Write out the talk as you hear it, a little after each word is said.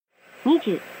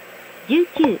20、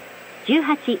19、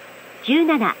18、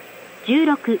17、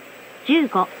16、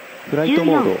15、フライト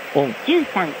モードオン。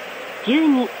13、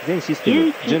12、全システ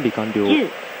ム準備完了。10、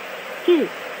9、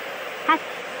8、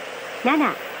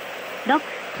7、6、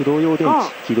駆動用電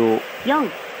池起動。4、3、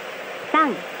2、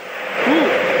メイ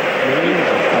ンエンジン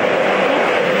スタート。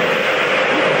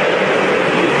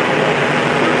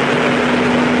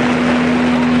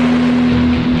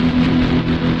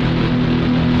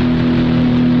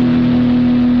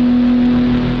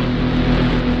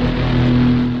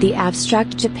The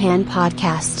Abstract Japan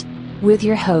Podcast with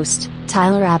your host,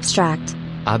 Tyler Abstract.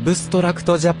 アブストラク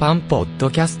トジャパンポッ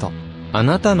ドキャスト。あ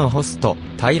なたのホスト、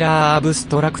タイラー・アブス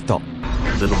トラクト。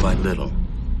Little by little,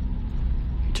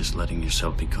 just letting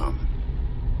yourself become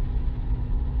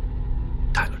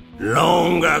Tyler.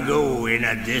 Long ago in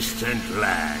a distant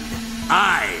land,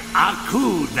 I,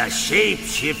 Aku, the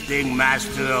shape-shifting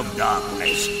master of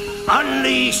darkness,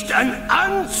 unleashed an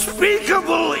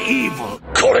unspeakable evil.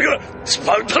 これがス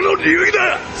パルタの流儀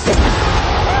だ。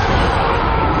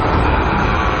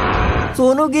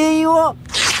その原因は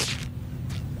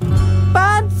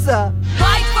パンツァ。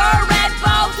 White fur, red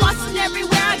bow, flossing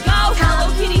everywhere I go. Hello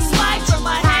Kitty slide from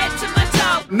my head to my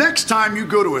toe. Next time you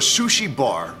go to a sushi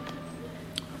bar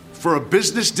for a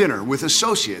business dinner with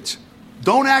associates,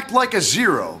 don't act like a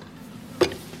zero.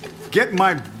 Get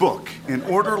my book and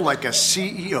order like a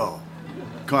CEO.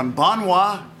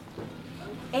 Konbanwa.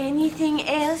 Anything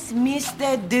else,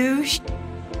 Mr. Douche?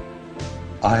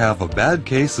 I have a bad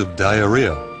case of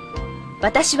diarrhea.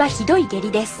 私はひどい下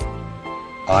痢です。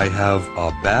I have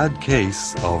a bad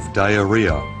case of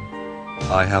diarrhea.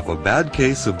 I have a bad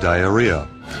case of diarrhea.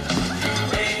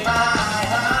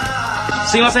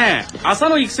 すいません。麻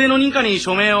の育成の認可に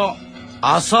署名を。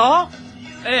麻？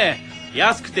ええ。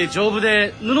安くて丈夫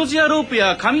で布地やロープ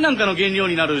や紙なんかの原料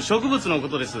になる植物のこ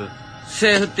とです。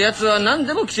政府ってやつは何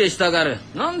でも規制したがる。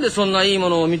なんでそんないいも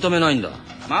のを認めないんだ。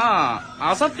ま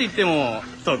あ、麻って言っても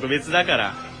特別だか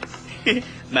ら。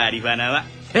マリファナは。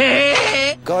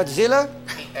Godzilla?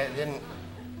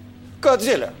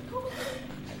 Godzilla.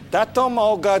 だと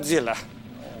もGodzilla.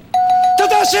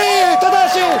 Tadashi!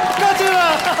 Godzilla!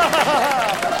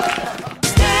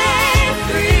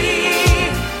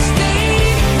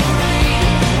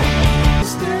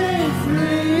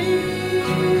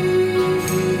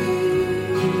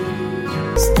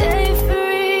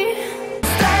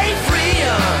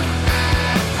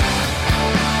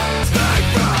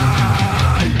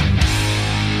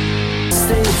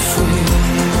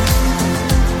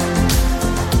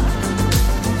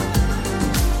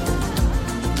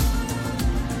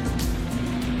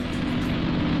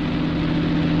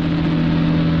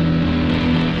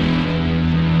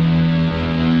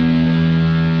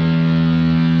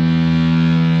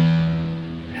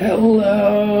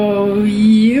 Hello,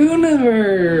 universe!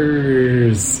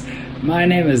 My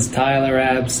name is Tyler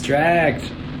Abstract.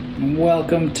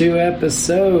 Welcome to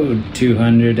episode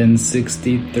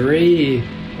 263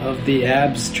 of the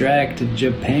Abstract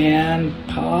Japan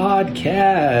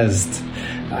podcast.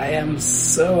 I am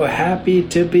so happy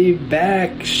to be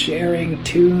back sharing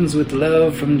tunes with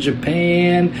love from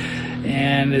Japan.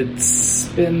 And it's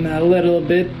been a little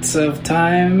bit of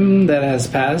time that has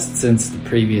passed since the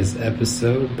previous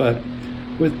episode, but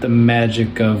with the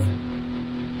magic of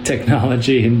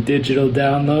technology and digital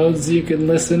downloads, you can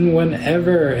listen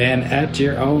whenever and at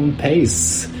your own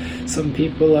pace. Some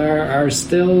people are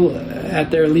still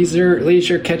at their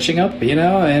leisure catching up, you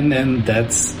know, and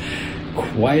that's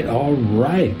quite all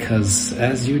right, because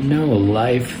as you know,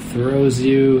 life throws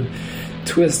you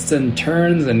twists and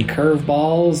turns and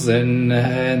curveballs,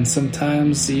 and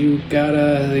sometimes you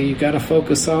gotta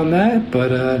focus on that,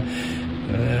 but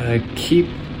keep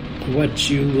what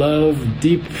you love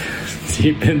deep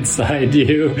inside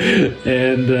you,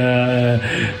 and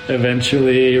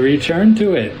eventually return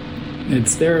to it.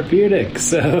 It's therapeutic,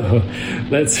 so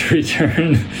let's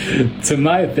return to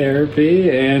my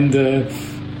therapy and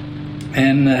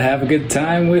have a good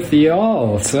time with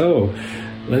y'all. So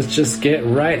let's just get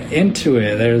right into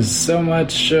it. There's so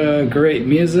much great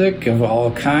music of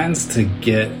all kinds to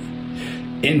get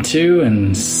into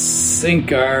and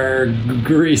sink our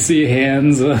greasy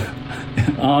hands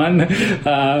on,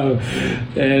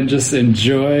 and just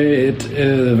enjoy it,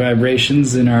 the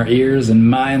vibrations in our ears and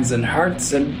minds and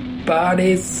hearts and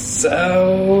bodies.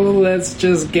 So let's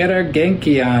just get our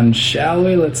Genki on, shall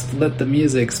we? Let's let the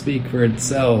music speak for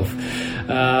itself.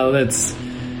 Let's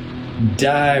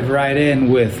dive right in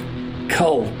with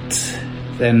Cult.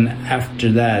 Then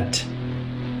after that,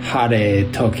 Hare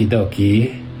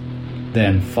Tokidoki.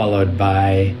 Then followed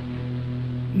by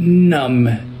Numb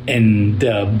and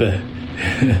Dub.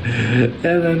 And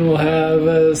then we'll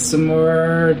have some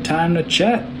more time to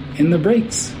chat in the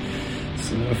breaks.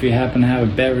 So if you happen to have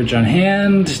a beverage on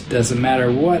hand, doesn't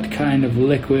matter what kind of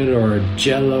liquid or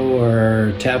jello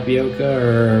or tapioca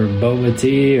or boba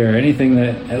tea or anything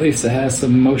that at least it has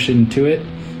some motion to it,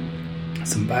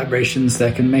 some vibrations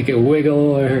that can make it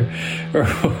wiggle or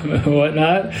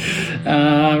whatnot.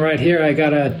 Right here I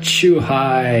got a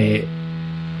Chuhai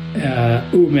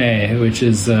Ume, which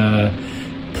is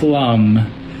plum,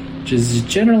 which is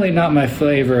generally not my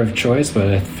flavor of choice, but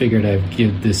I figured I'd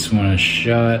give this one a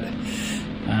shot.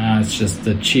 It's just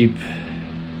a cheap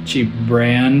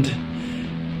brand.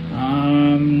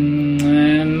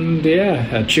 And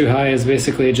yeah, Chuhai is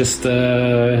basically just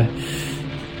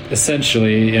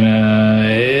essentially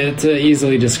to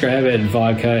easily describe it,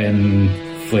 vodka and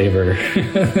flavor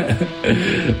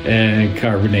and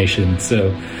carbonation.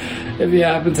 So if you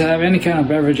happen to have any kind of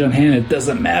beverage on hand, it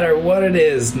doesn't matter what it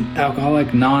is,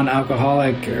 alcoholic,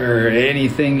 non-alcoholic, or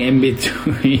anything in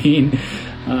between,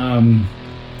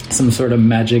 some sort of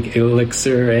magic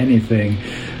elixir or anything,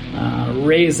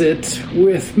 raise it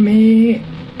with me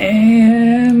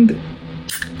and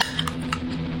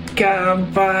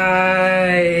kanpai!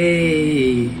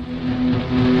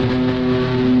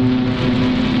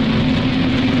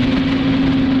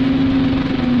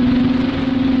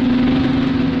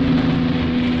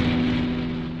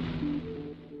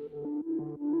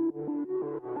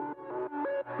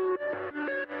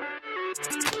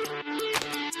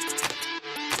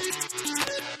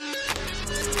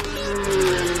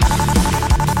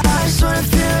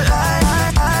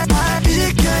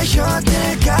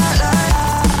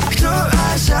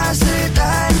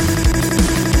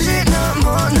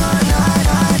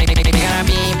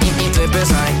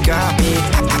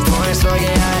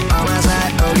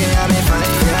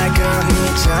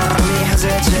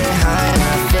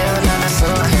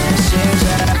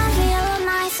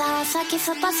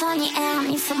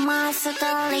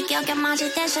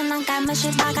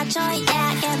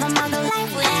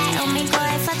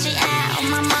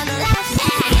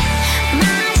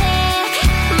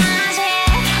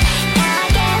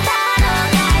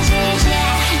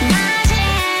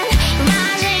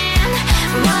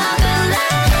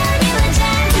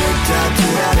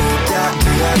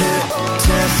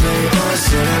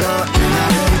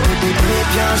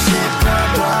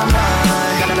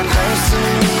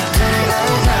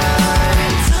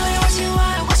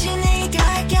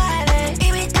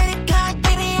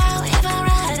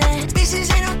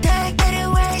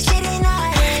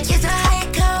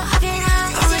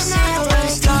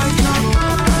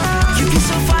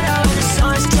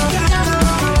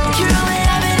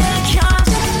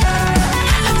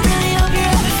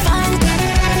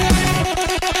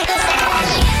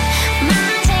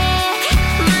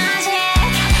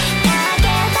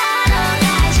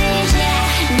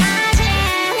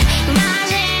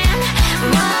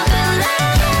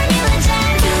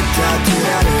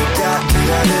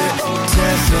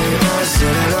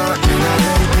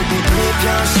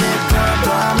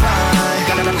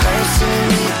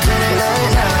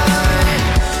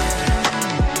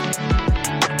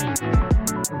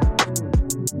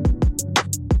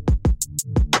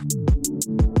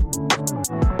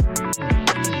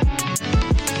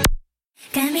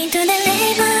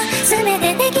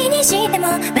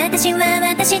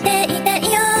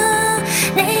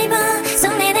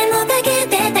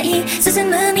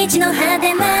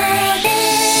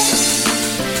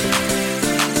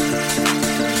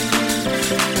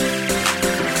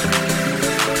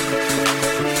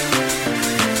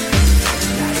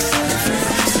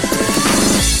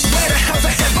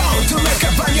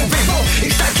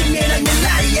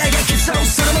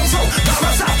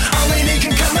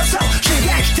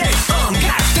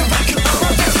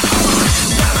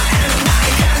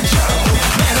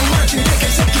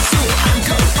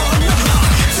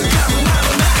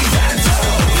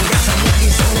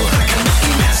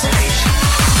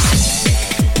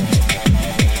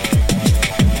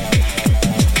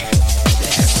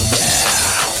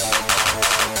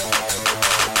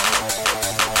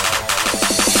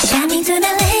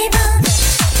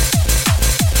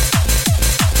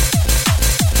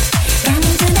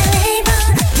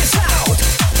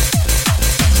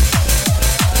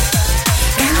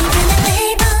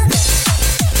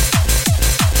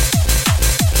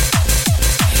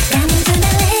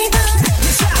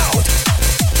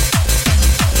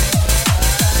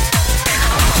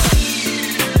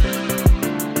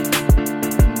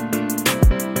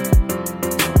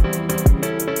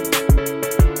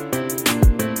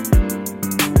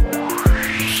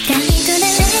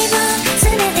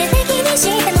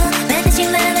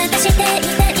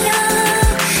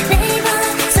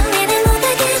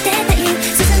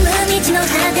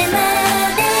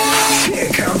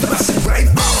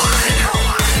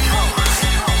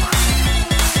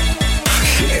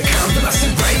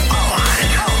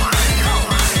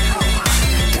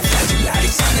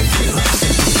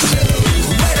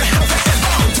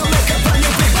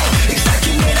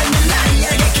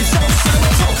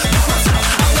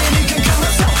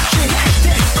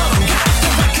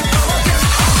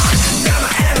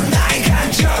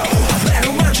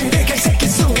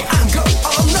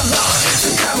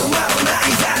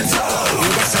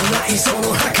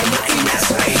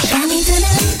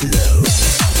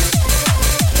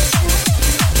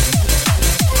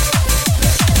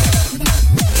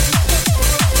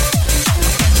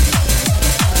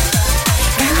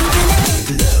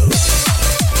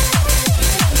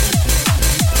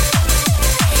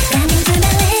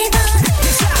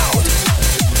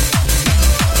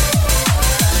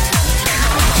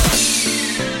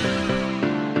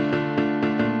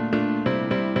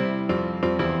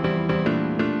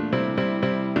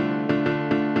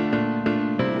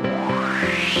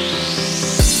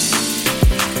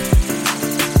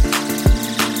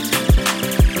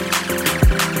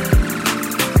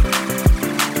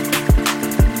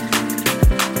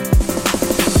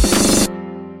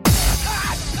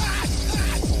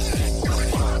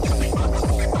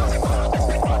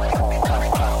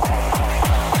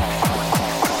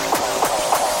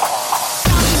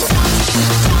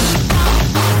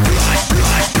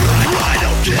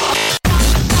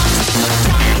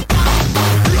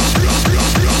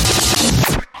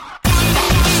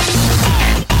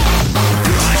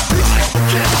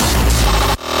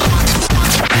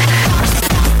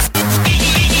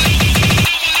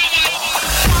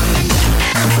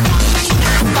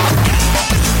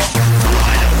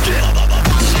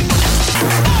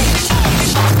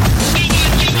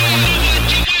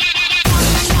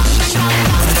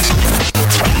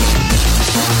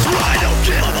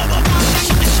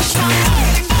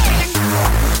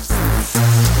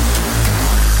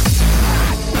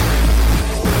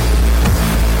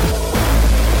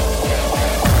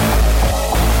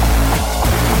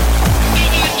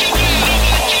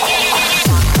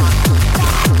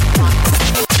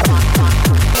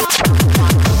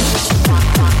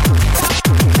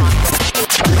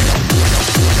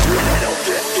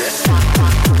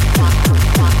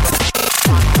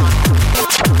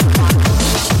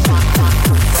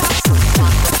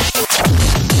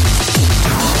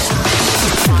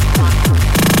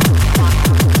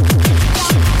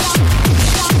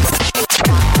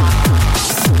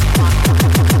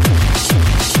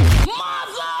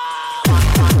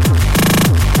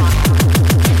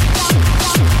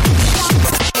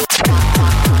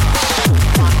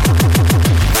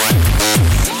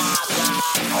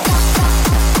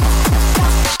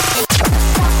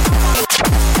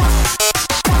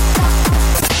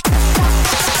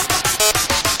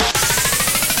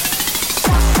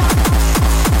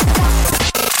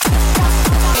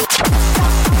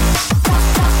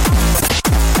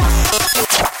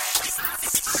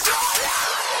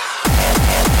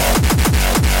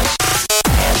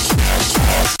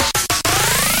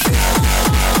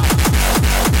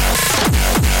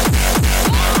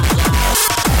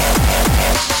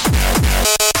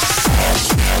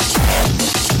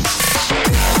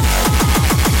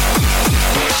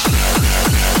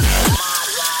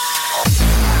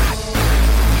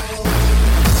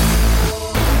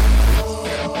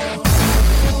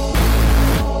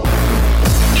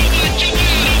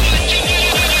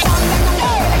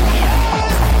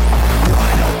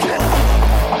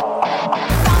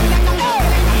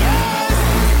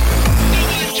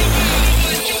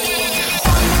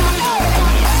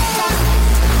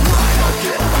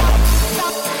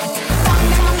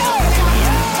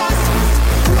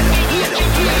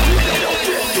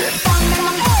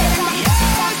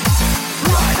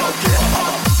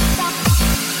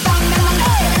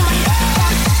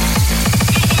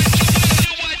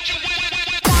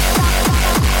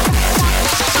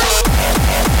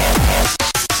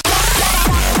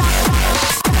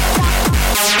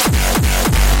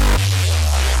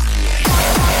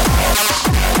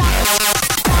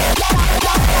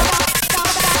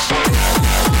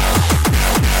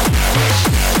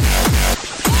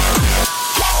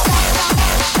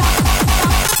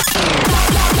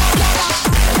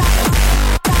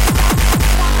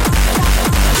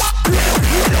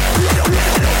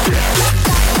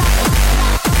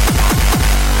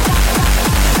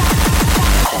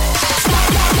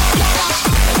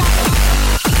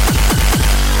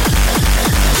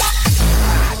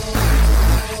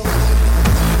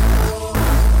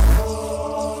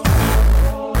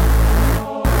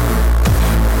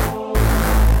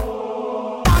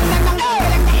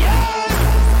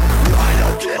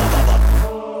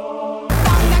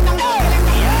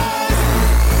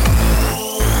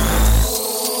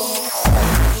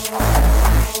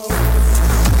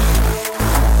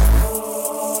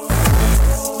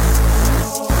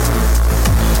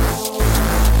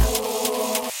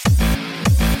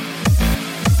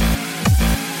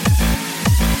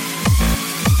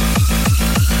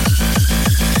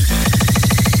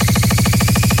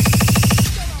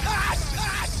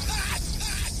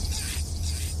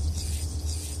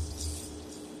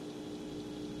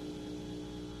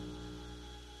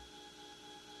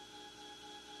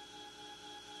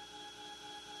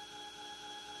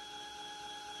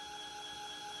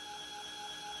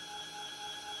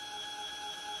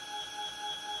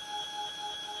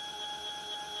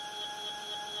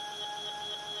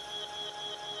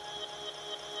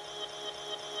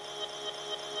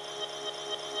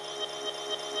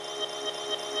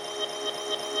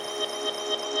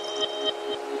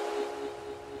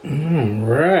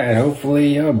 Right,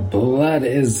 hopefully your blood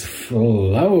is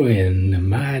flowing.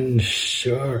 Mine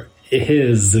sure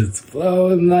is. It's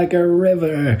flowing like a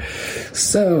river.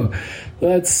 So,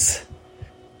 let's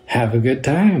have a good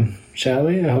time, shall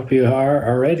we? I hope you are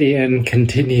already and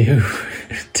continue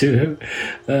to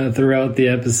throughout the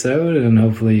episode, and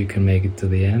hopefully you can make it to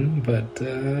the end. But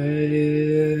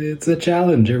it's a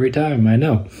challenge every time, I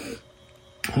know.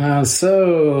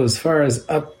 So, as far as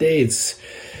updates,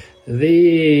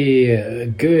 the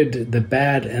Good, the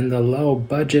Bad, and the Low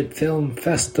Budget Film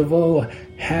Festival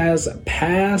has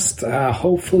passed.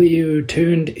 Hopefully you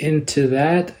tuned into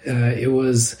that. It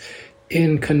was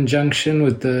in conjunction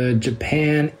with the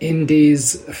Japan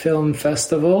Indies Film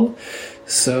Festival.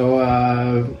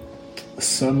 So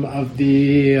some of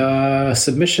the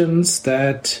submissions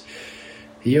that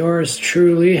yours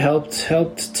truly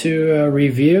helped to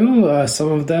review,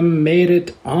 some of them made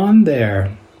it on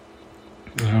there.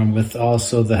 With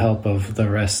also the help of the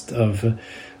rest of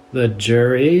the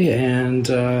jury, and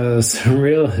some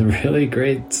really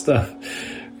great stuff.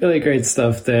 Really great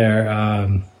stuff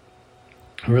there.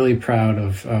 Really proud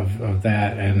of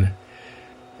that, and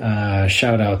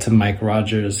shout out to Mike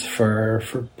Rogers for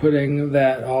putting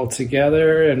that all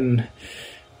together and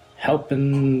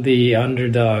helping the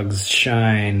underdogs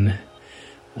shine.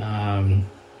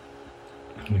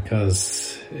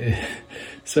 Because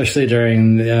especially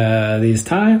during these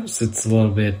times, it's a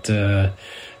little bit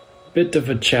of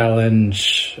a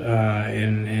challenge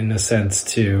in a sense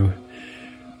to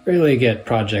really get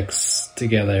projects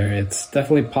together. It's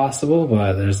definitely possible,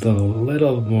 but there's a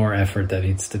little more effort that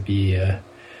needs to be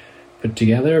put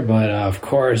together. But of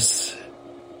course,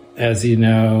 as you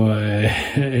know,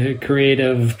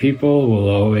 creative people will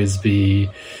always be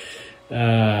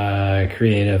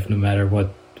creative no matter what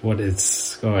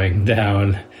is going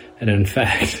down. And in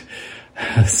fact,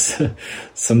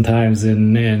 sometimes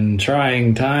in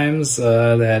trying times,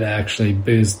 that actually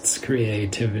boosts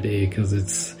creativity, because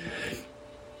it's,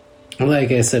 like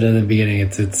I said in the beginning,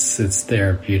 it's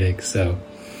therapeutic. So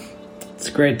it's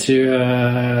great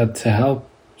to help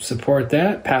support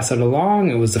that, pass it along.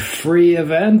 It was a free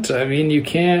event. I mean, you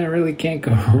can't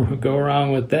go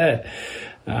wrong with that.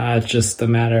 It's just a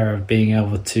matter of being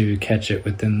able to catch it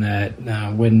within that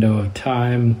window of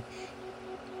time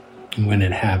when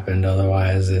it happened.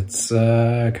 Otherwise, it's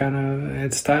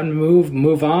it's time to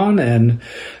move on. And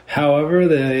however,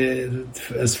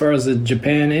 as far as the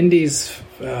Japan Indies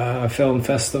Film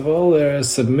Festival, their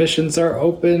submissions are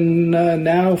open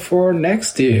now for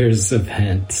next year's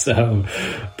event. So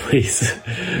please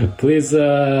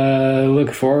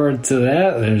look forward to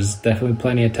that. There's definitely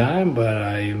plenty of time,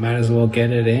 but you might as well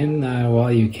get it in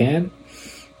while you can.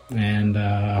 And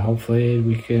hopefully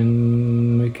we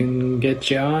can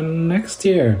get you on next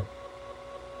year.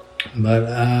 But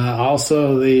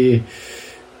also the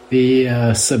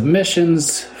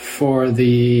submissions for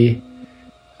the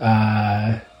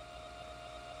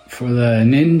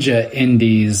Ninja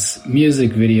Indies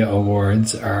Music Video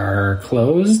Awards are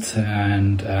closed,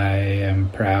 and I am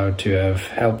proud to have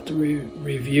helped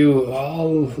review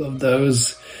all of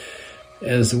those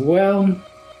as well.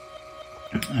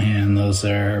 And those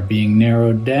are being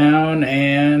narrowed down,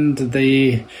 and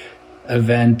the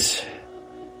event,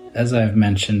 as I've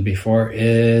mentioned before,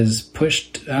 is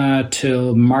pushed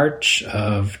till March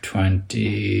of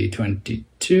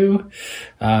 2022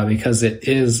 because it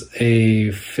is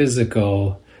a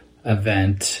physical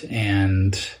event,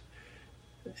 and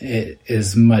it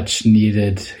is much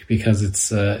needed because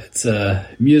it's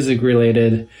music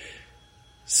related.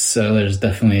 So there's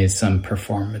definitely some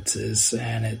performances,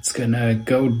 and it's gonna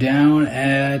go down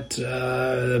at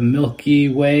the Milky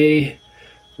Way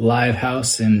Live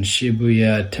House in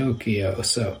Shibuya, Tokyo.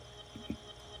 So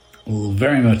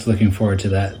very much looking forward to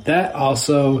that. That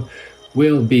also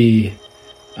will be,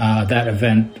 that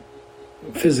event,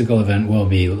 physical event, will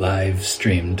be live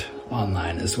streamed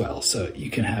online as well. So you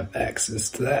can have access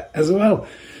to that as well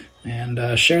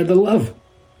and share the love.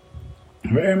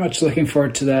 Very much looking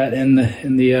forward to that in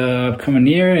the upcoming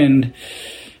year, and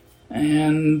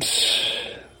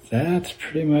that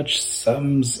pretty much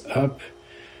sums up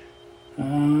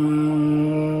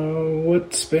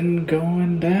what's been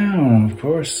going down. Of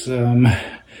course,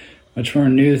 much more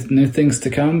new things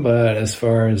to come, but as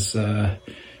far as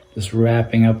just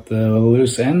wrapping up the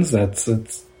loose ends, that's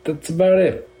about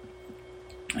it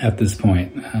at this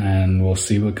point, and we'll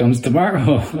see what comes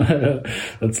tomorrow.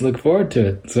 Let's look forward to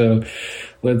it. So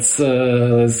let's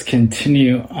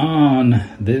continue on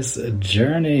this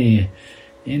journey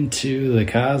into the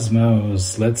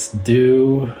cosmos. Let's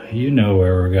do, you know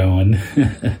where we're going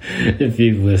if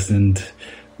you've listened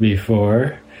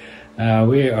before.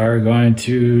 we are going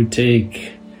to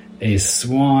take a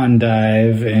swan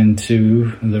dive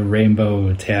into the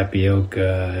Rainbow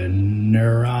Tapioca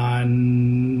Neuron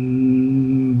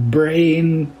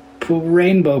Brain Pool,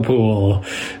 Rainbow Pool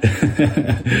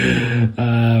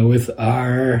with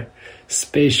our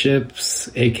spaceships,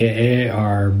 aka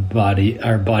our bodies,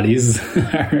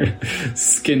 our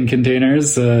skin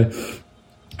containers, and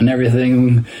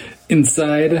everything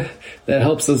inside that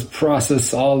helps us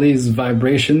process all these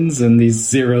vibrations and these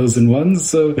zeros and ones.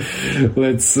 So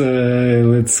let's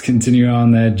continue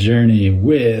on that journey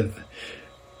with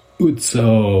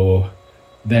Utso,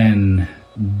 then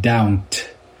Daunt,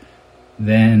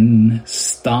 then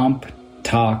Stomp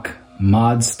Talk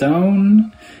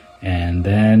Modstone, and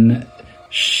then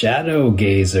Shadow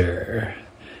Gazer.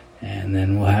 And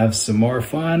then we'll have some more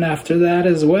fun after that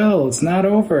as well. It's not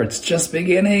over. It's just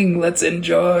beginning. Let's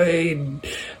enjoy.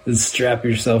 Let's strap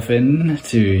yourself in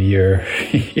to your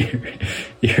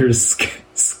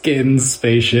skin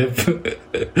spaceship.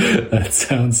 That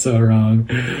sounds so wrong.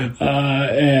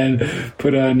 And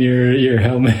put on your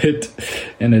helmet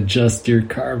and adjust your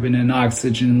carbon and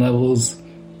oxygen levels.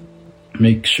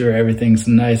 Make sure everything's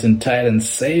nice and tight and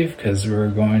safe, because we're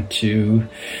going to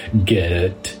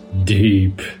get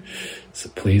deep. So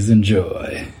please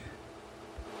enjoy.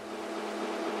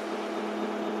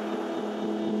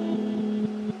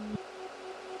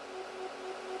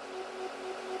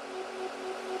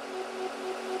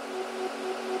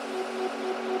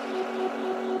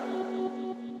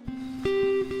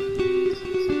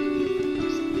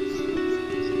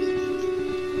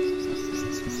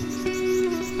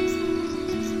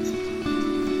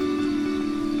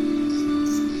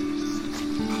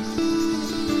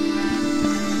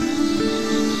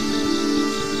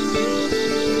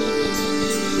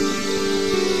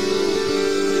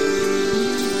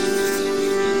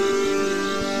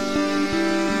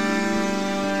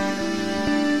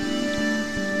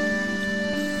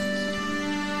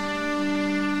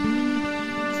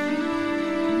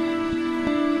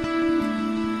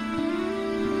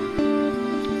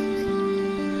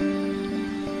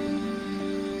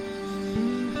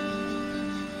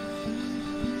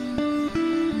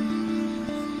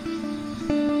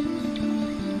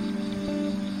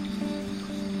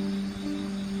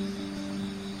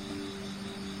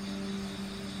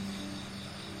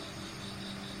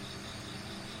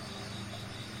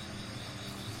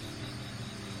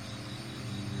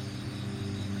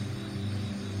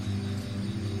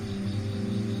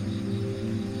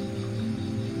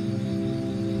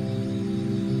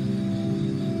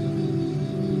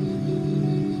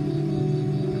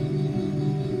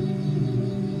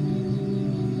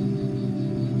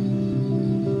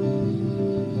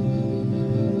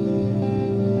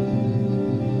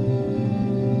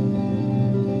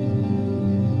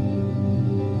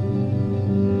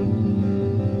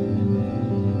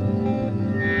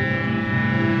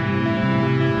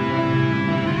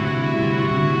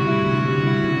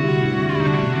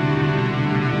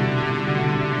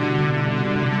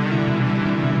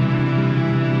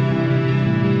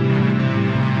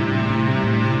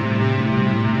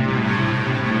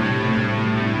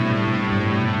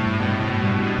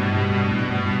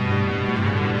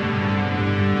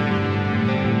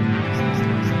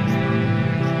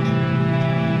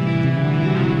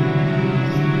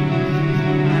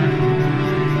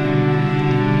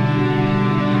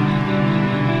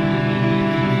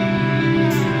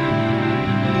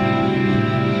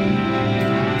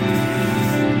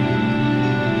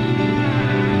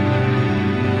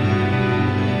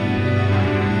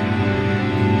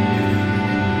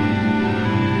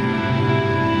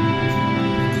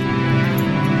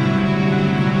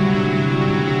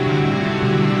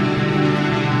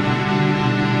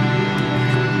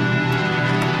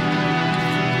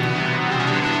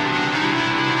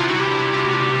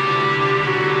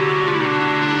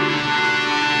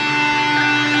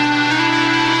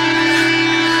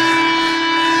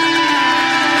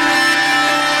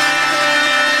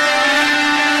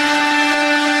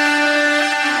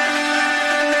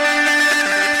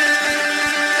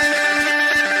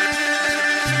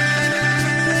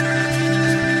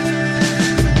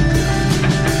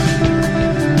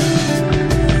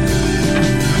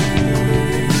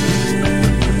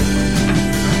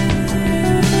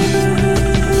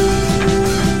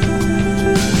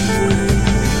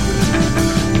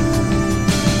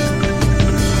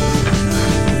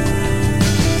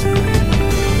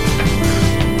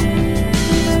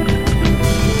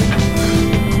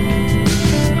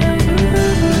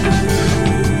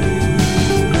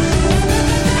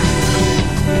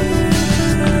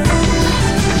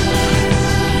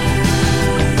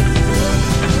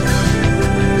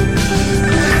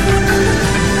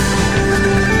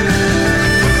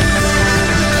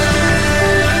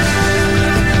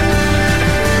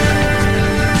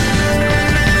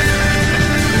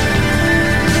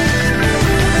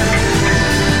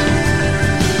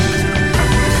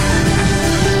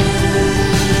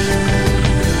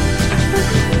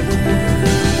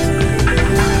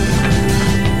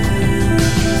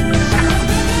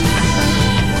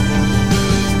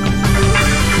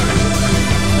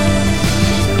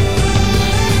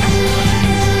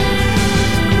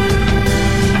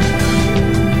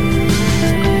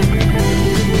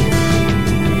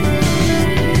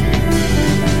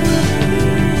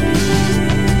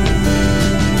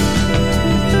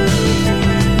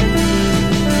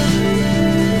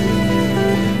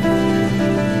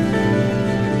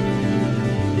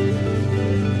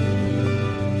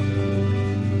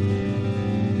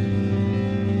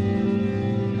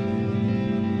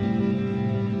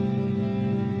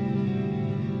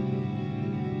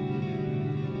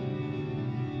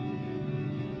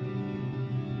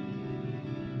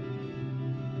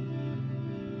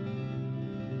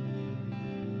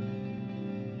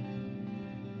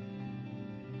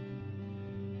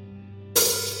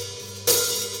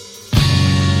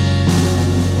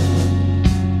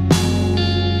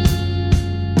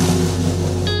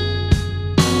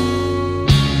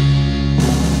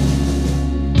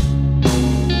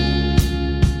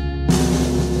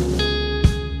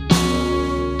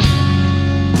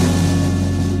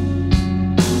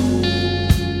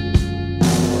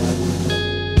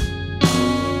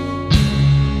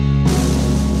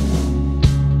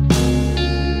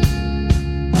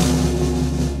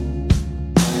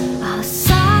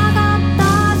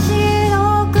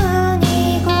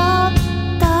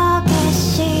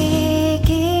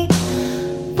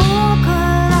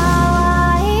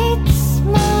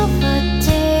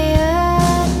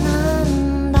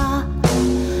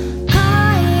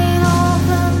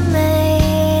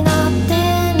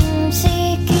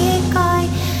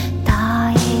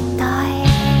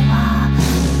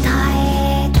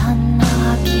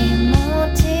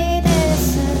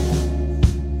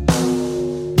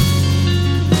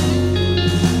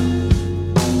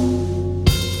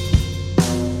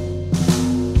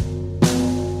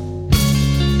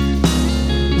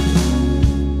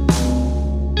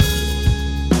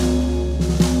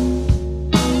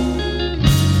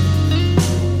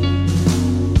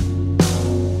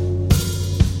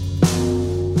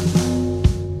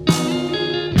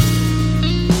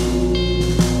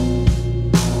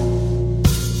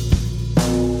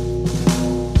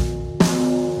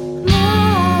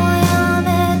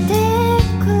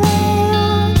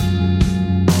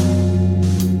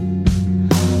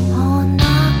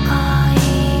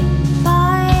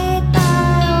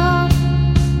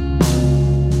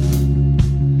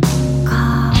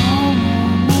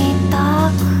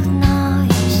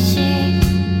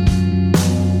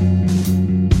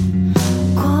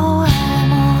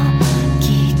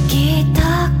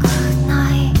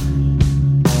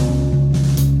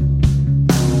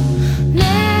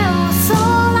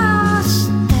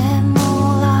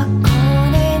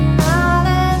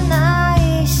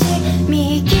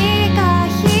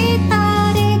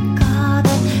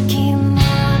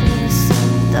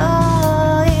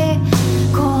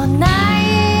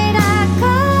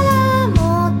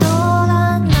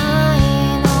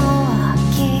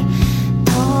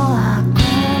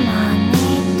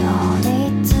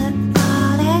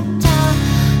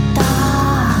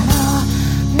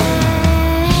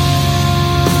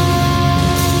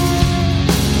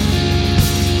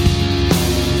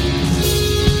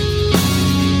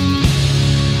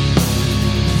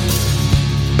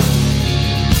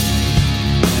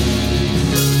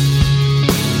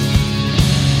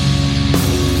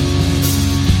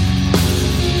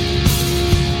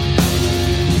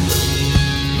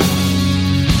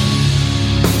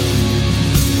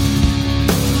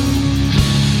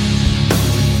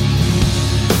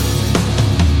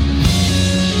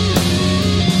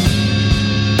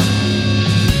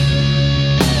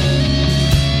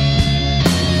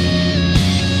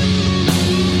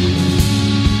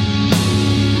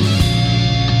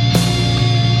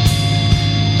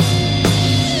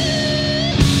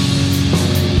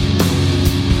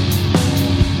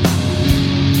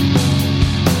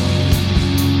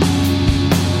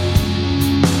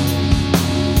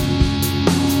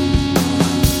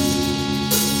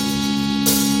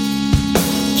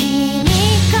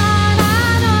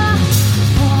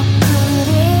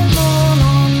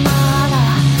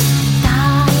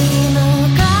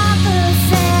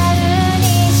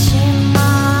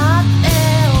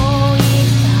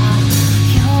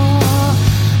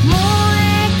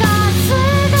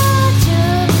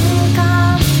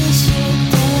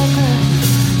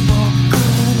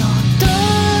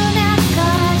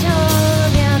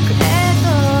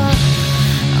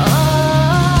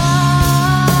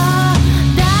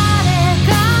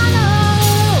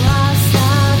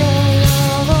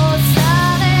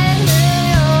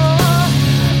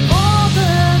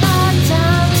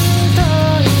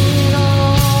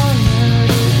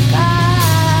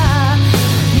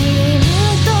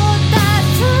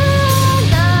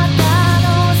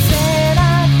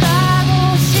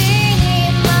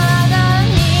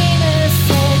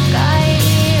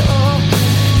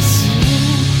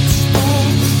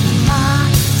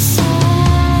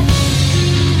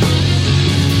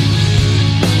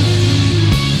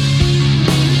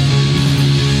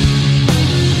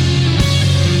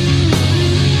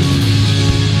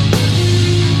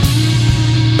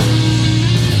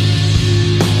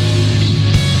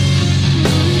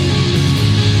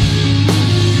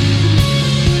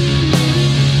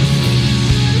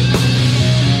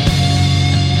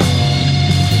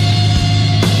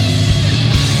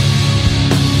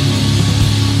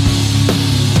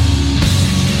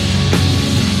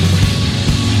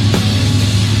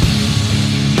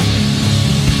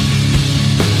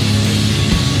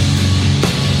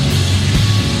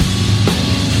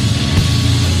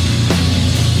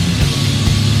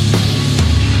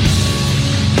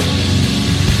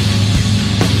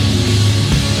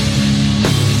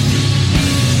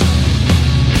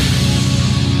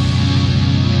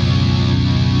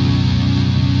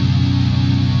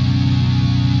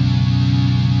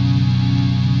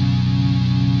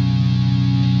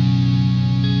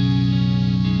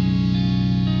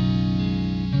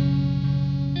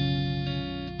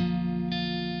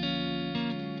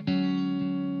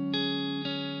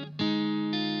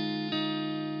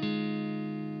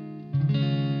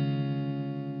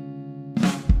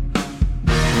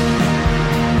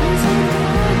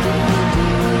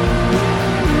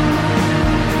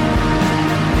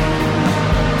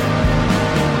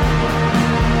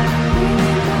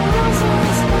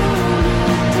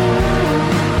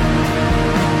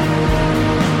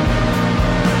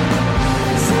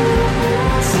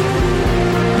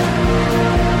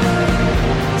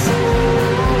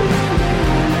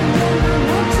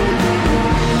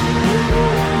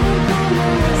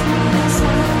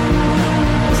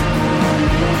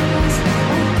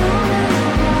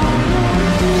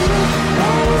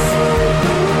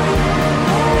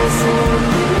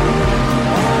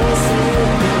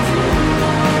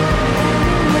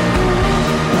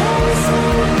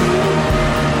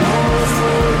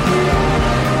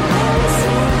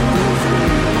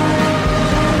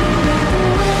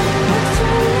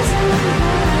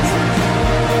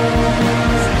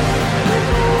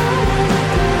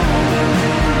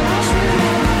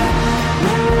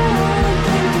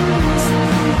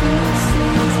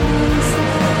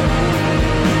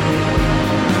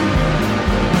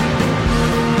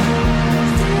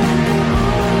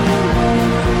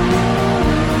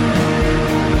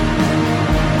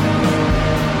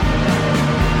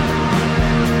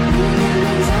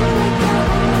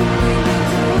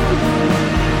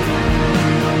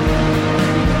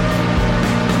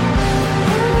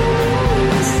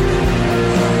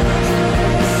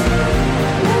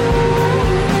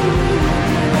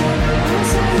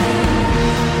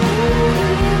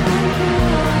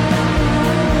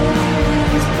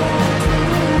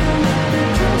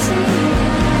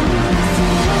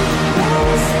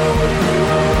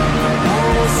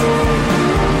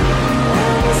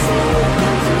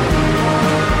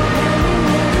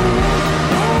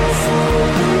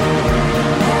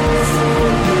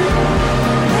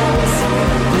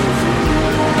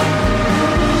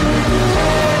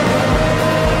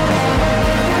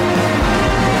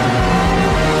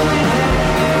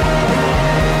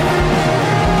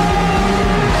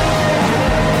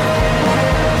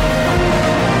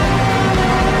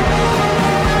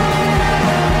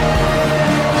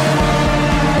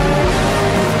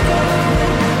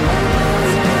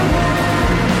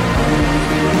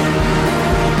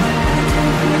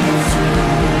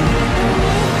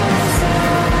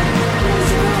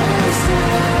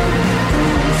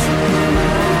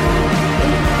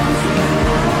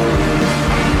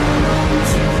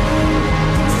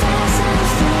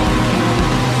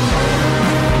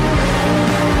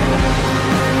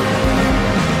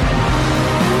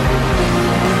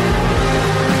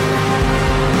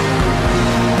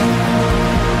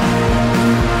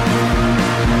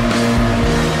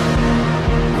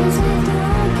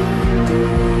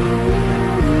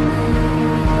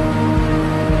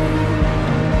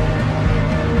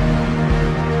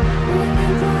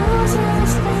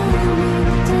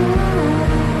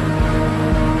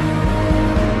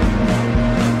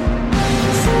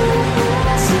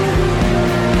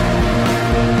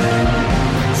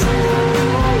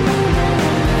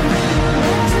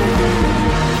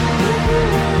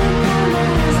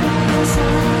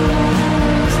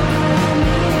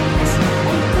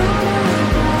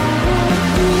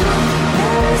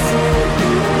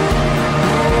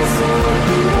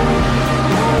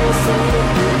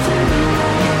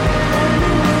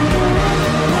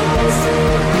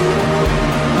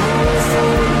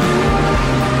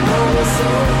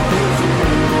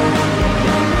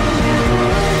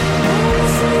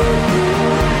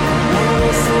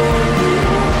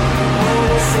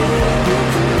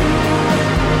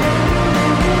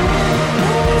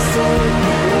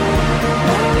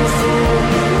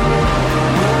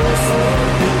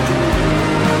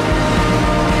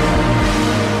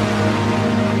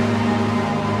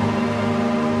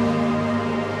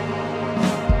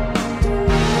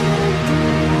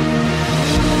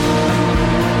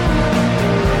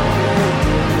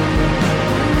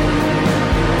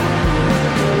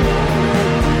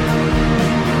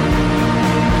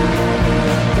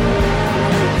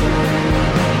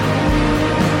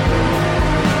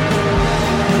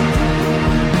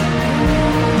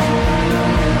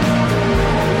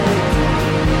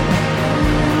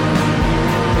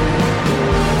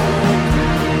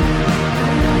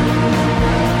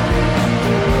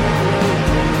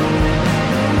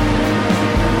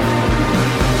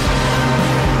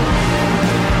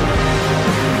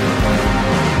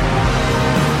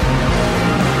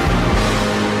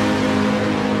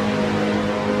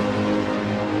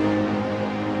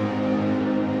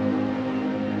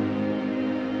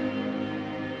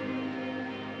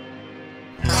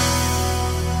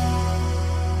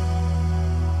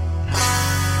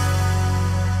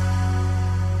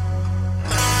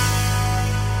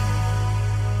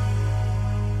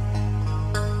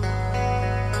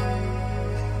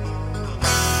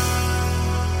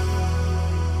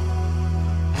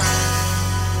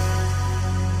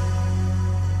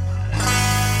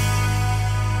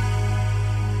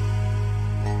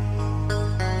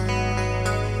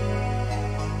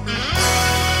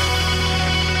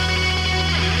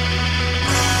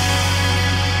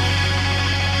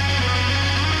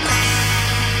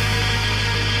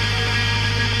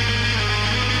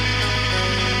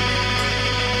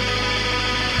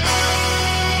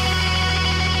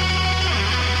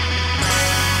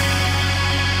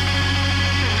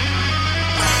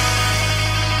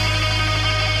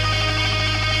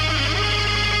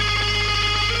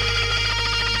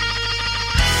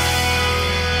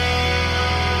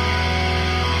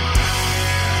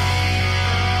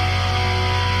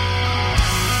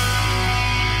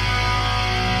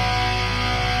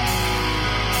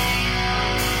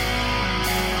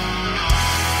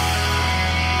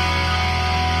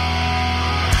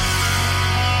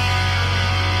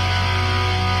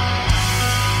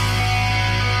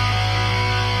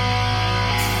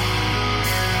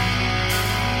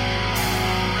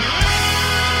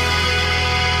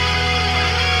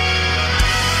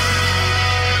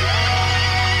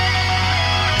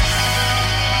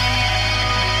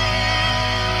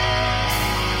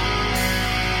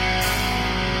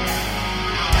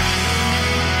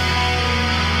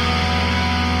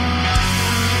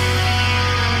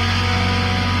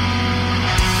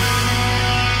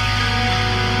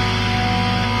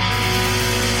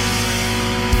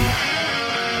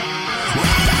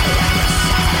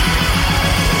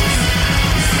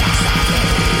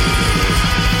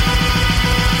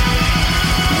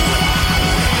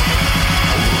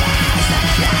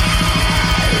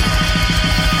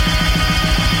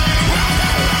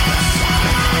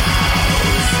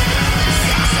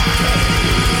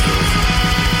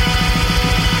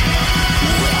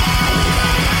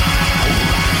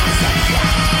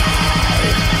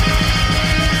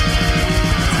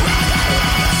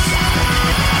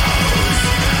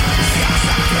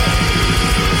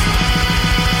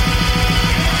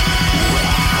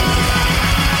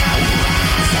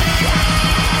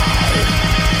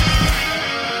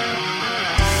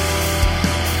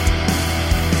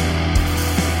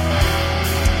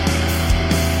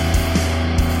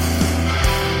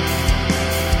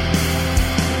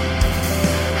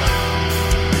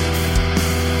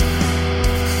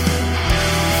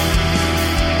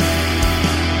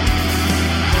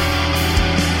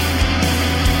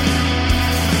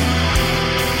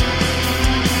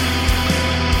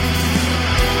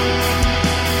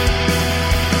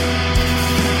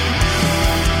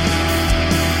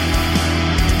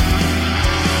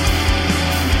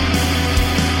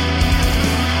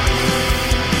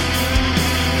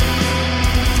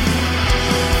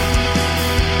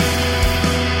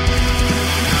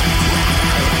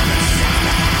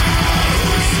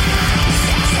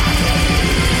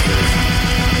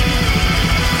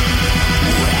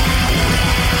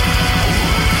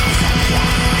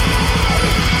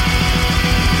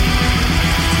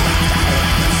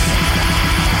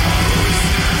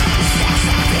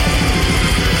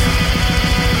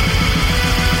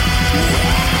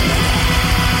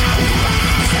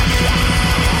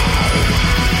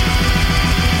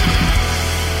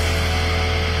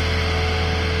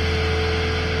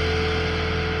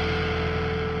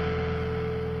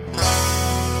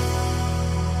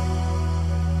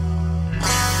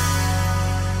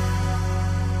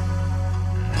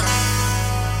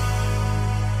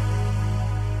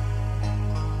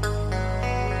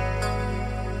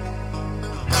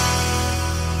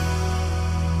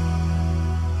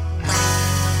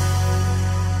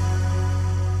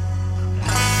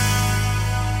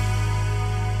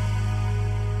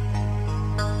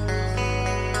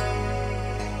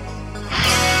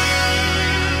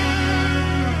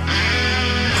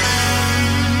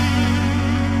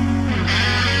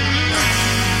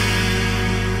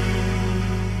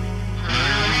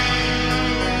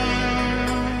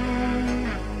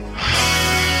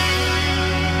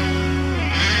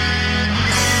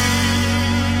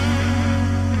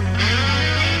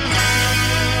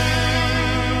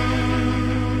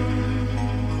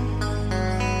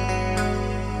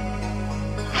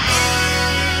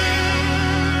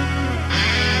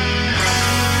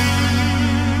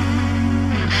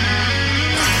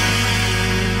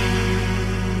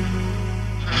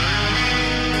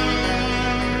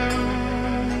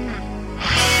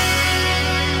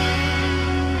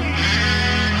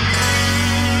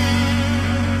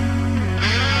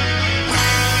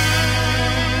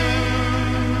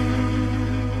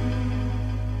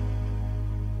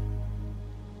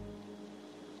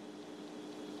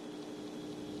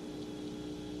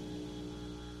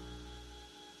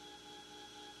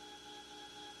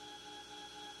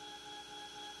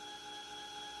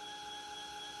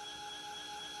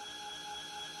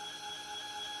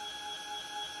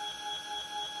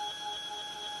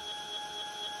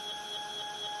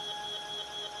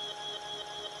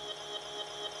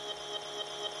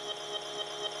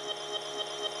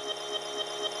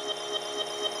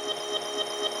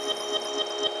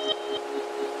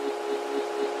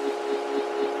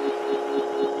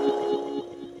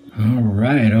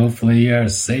 right. Hopefully you are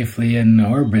safely in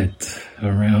orbit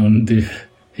around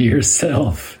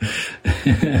yourself.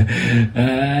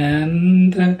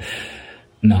 And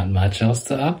not much else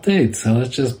to update. So let's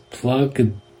just plug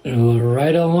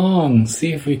right along.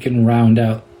 See if we can round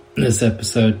out this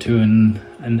episode to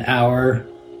an hour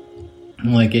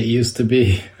like it used to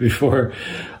be before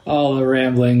all the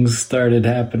ramblings started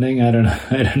happening. I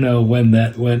don't know when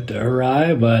that went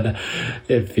awry, but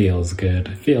it feels good.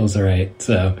 It feels right.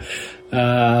 So,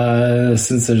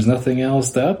 since there's nothing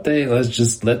else to update, let's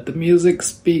just let the music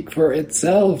speak for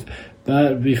itself.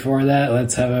 But before that,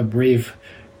 let's have a brief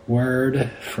word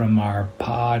from our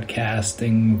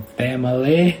podcasting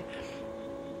family.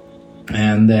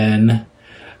 And then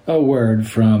a word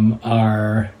from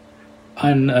our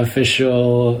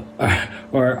unofficial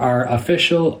or our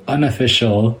official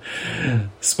unofficial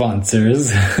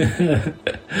sponsors.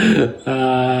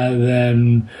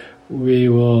 Then we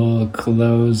will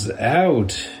close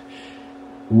out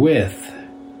with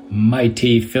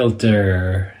Mighty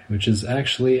Filter, which is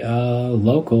actually a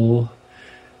local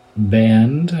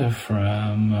band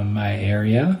from my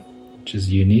area, which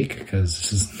is unique because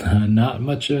there's not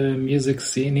much music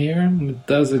scene here. It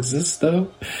does exist though,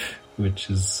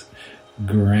 which is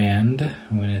grand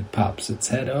when it pops its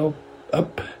head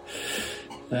up.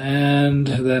 And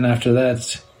then after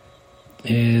that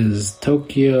is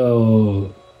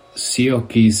Tokyo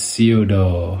Sioki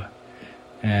Siodo,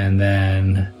 and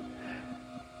then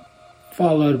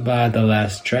followed by the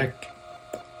last track,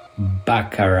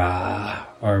 Baccara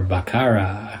or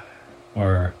Baccara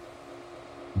or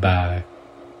Baccara.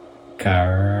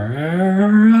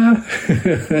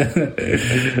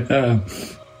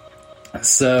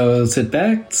 So sit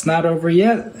back, it's not over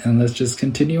yet, and let's just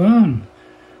continue on.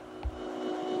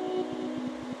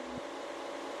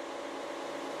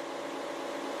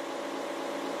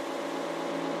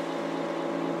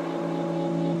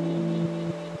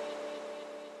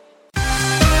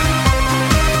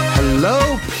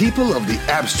 Hello, people of the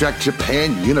Abstract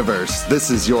Japan universe. This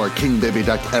is your King Baby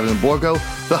Duck Evan Borgo,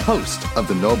 the host of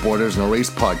the No Borders No Race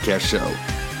podcast show.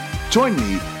 Join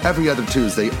me every other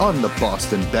Tuesday on the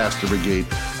Boston Bastard Brigade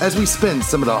as we spin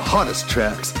some of the hottest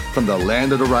tracks from the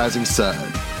land of the rising sun.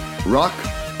 Rock,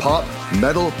 pop,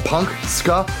 metal, punk,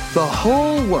 ska, the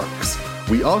whole works.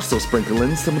 We also sprinkle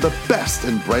in some of the best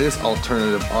and brightest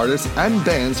alternative artists and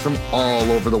bands from all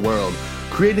over the world,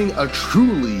 creating a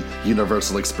truly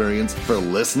universal experience for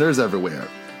listeners everywhere.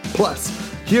 Plus,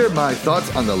 hear my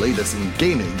thoughts on the latest in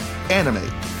gaming, anime,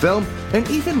 film, and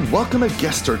even welcome a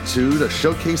guest or two to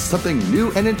showcase something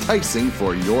new and enticing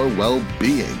for your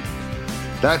well-being.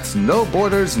 That's No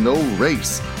Borders, No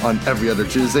Race on every other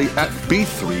Tuesday at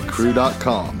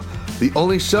b3crew.com. The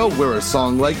only show where a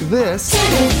song like this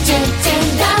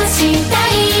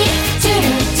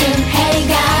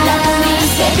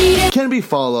can be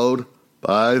followed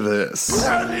by this.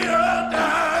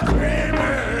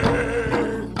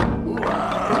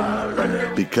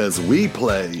 Because we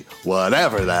play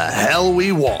whatever the hell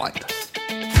we want.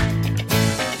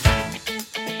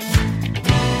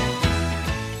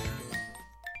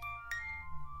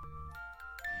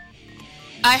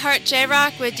 I Heart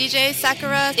J-Rock with DJ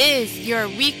Sakura is your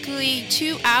weekly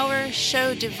 2-hour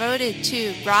show devoted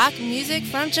to rock music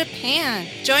from Japan.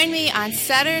 Join me on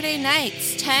Saturday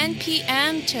nights, 10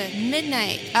 p.m. to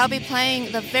midnight. I'll be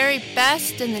playing the very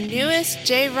best and the newest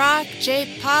J-Rock,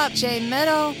 J-Pop,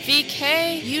 J-Metal,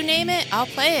 VK, you name it, I'll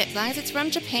play it as long as it's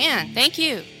from Japan. Thank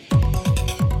you.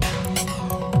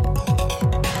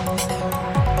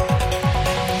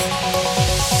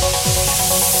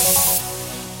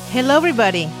 Hello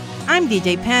everybody, I'm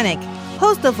DJ Panic,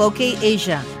 host of OK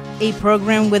Asia, a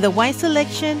program with a wide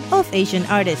selection of Asian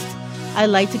artists. I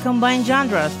like to combine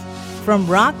genres from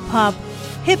rock, pop,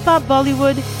 hip-hop,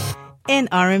 Bollywood, and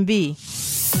R&B.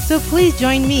 So please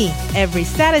join me every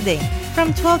Saturday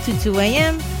from 12 to 2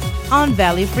 a.m. on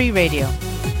Valley Free Radio.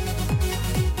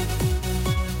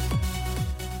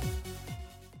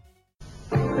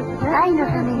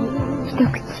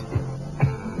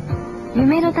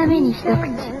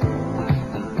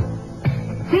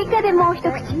 Suika でもう一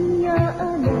口。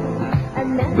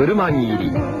ブルマニ入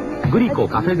りグリコ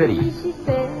カフェゼリー。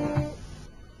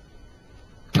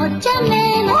お茶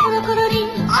目のコロコロリン。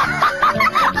へ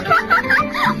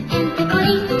んてこ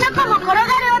りん。チョコも転がる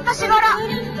お年頃。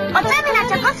お茶目な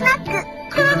チョコスナック。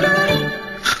コロコロリン。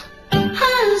ハ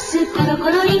ウスコロコ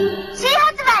ロリン。新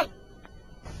発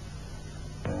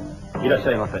売。いらっし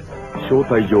ゃいませ。招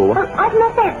待状は？あり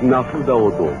ません。名札をど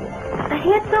うぞ。あ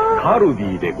りがとう。カルビ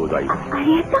ーでございます。あ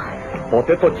りがとう。ポ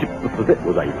テトチップスで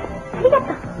ございます。ありが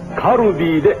とう。カル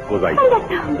ビーでございます。あ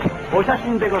りがとう。お写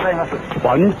真でございます。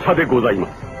番茶でございま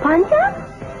す。パンちゃん？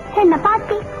変なパー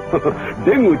ティー。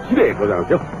出口でございま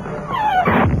すよ。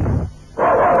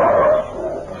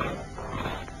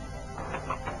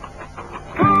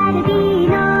カルディ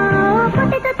のポ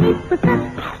テトチップス。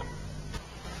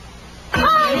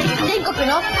全国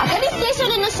の赤身青少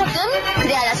年の諸君、ク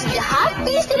レアらしでハッ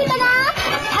ピーしてるかな。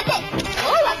さて、今日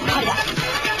はこれだ。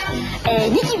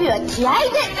ニキビは気合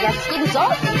でやっつけるぞと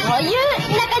いう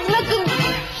中島君。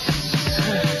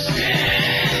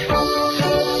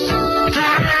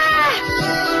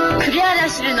クレアラ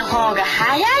シルの方が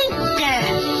早いって。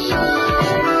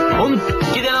本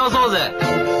気で直そうぜ。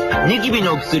ニキビ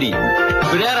のお薬ク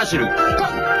レアラシルとク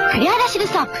レアラシル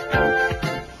ソープ。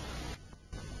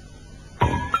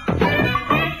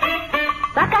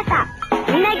若さ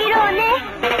みなぎろうね。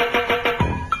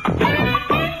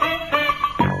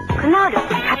クノールカ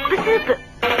ップスープ。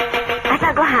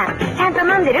朝ごはんちゃんと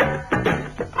飲んでる？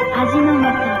味の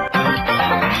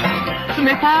素。冷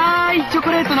たいチョ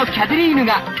コレートのキャデリーヌ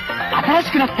が新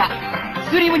しくなった。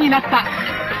スリムになった。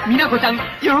みなこちゃん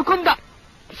喜んだ。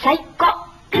最高。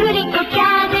グリコキ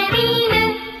ャデリー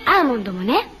ヌ。アーモンドも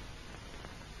ね。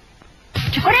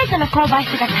チョコレートの香ばし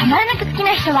さがたまらなく好き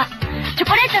な人は、チョ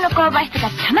コレートの香ばしさが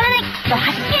たまらないとは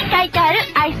っきり書いてある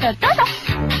アイスをどうぞ。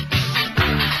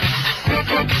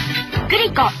グリ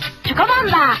コチョコボ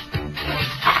ンバー。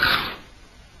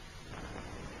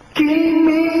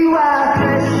君は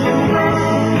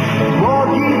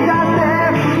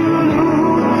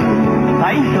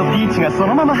パインとピーチがそ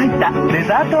のまま入ったデ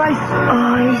ザートアイス。お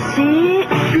いしい。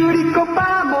グリコパ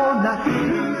ーモナ。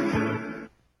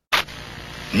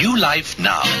 New life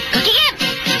now。 ご機嫌、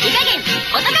火加減、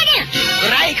音加減。ブ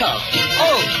ライコ、オー、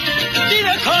ディナ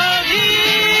コーデ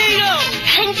ィーノ。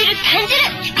感じる感じる。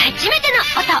初めての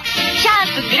音。シャ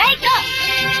ープグライコ。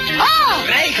オー。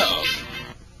ブライコ。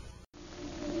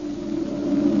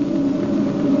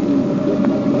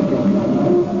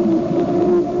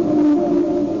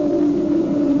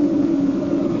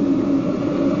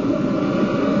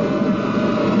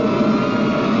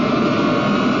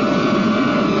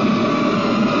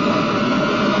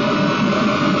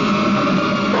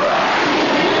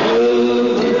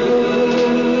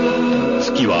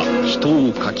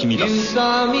かき乱す。こ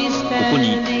こ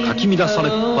にかき乱され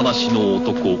っぱなしの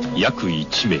男約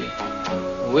1名。人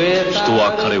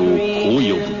は彼をこう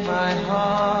呼ぶ。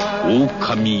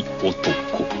狼男。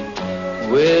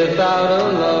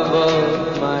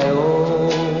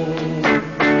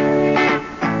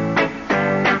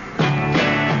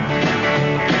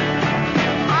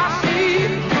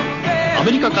ア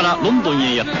メリカからロンドン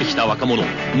へやってきた若者。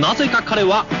なぜか彼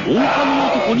は狼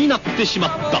男になってしま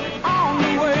った。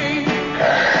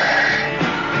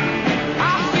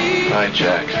Hi,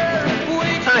 Jack.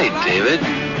 Hi, David.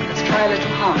 Let's try a little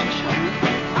harmony, shall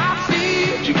we?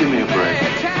 Could you give me a break?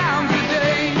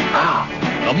 Ow.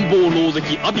 乱暴狼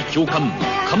藉阿鼻教官、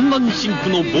観覧神父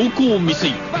の暴行未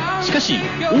遂。しかし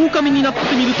狼になって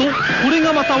みるとこれ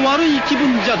がまた悪い気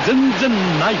分じゃ全然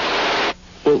ない。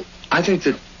 Well, I think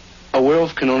that a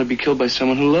werewolf can only be killed by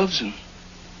someone who loves him.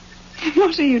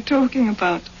 What are you talking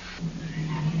about?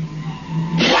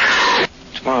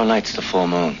 Tomorrow night's the full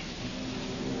moon.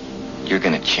 You're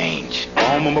gonna change.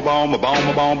 ア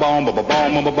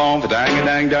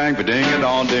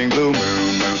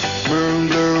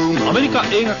メリカ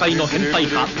映画界の変態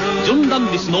派ジョン・ラン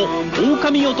ディスの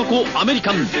狼男アメリ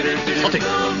カン。さて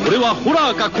これはホ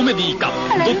ラーかコメディーか、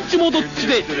どっちもどっち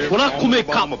でホラコメ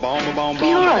か。 Are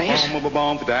you alright?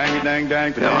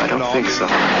 No, I don't think so.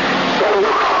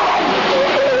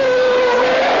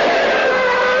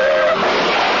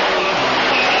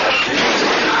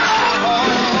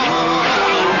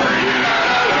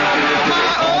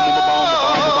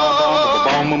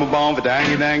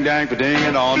 Dang, dang, dang, ding,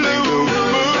 and all, ding, doo.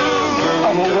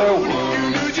 I'm a werewolf.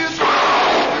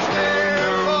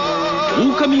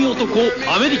 狼男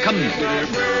アメリカン。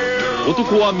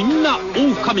男はみんな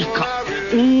狼か。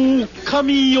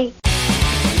狼よ。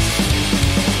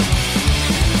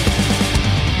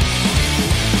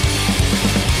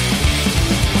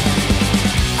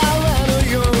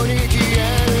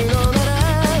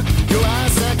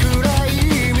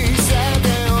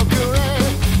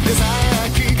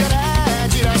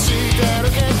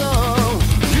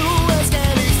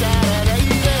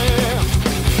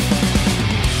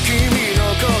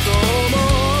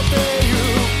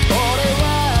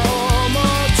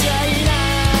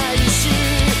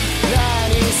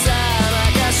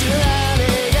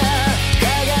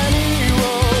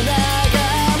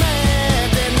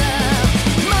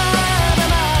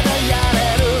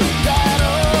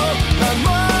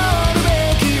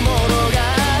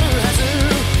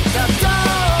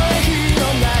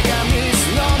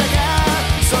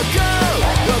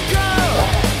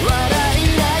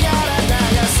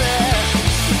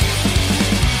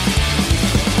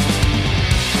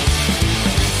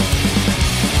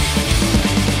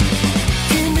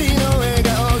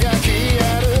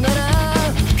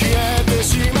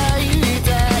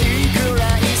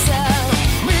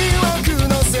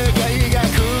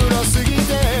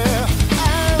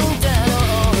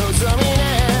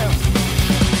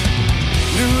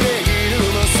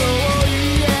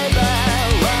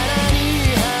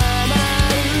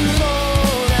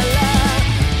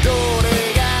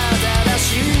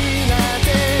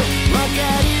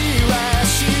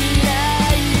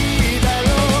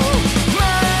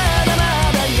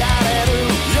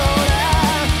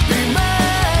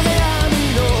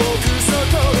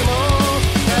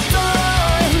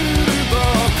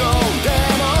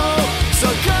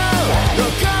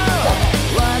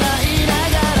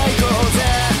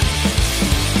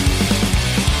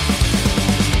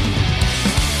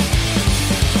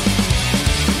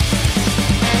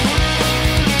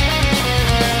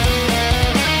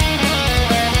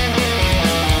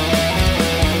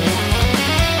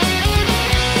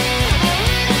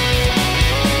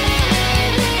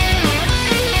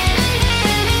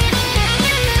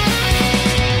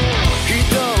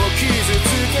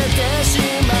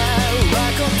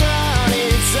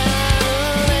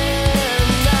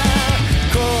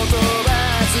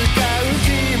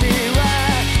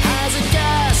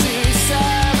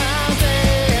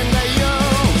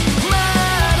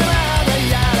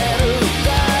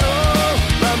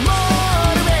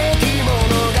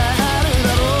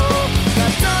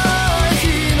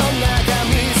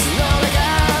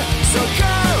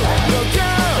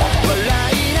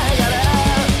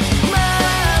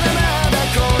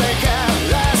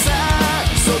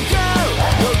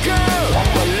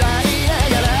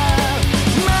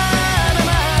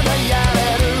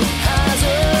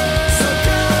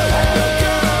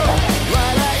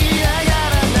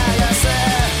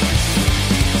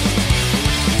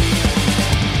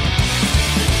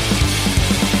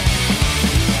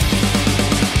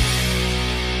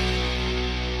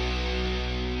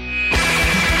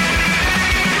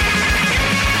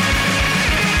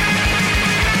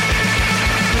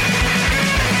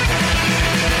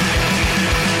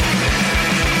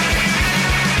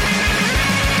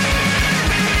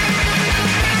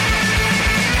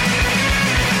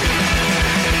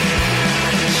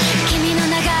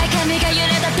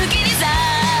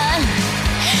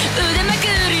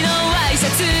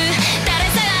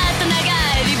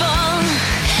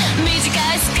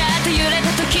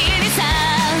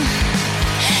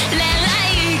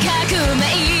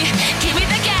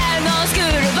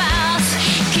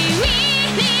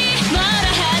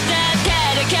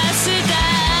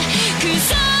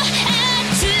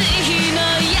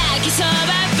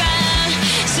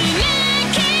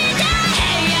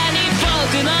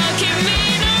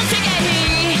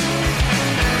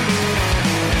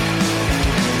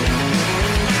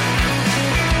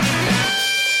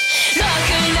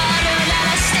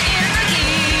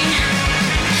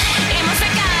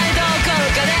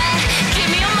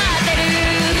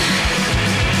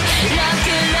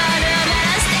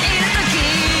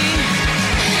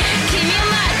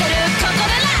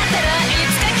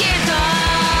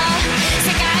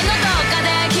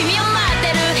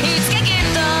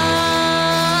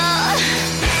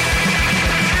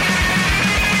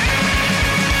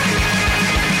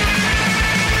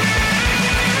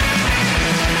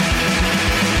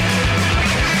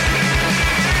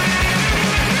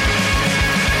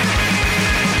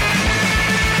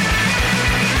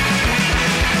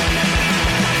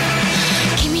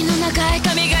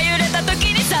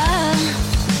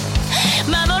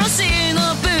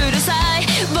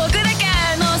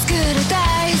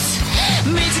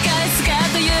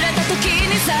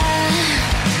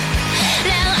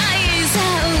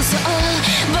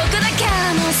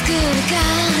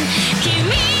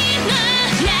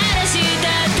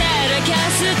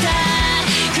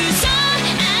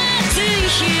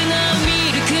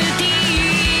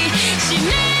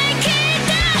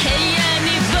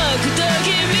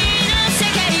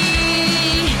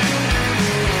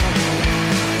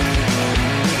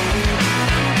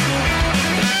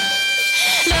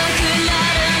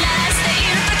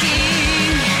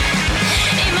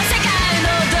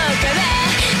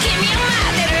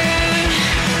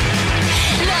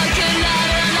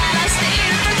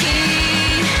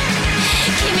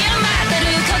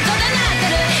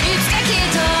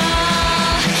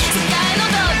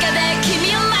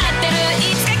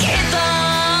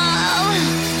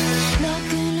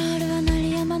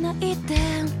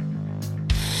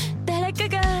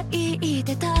言っ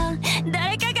てた、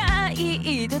誰かが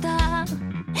言ってた。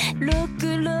ロック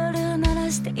ンロールを鳴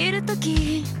らしている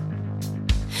時、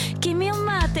君を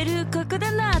待ってる、ここで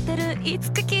鳴ってる、い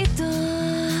つかきっと。ロックンロ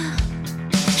ー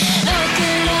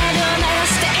ルを鳴ら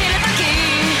している時、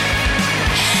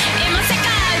今世界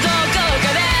どこ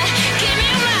かで君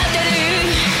を待ってる。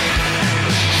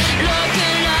ロック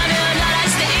ンロールを鳴ら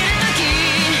している時、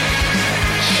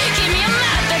君を待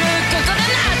ってる、ここで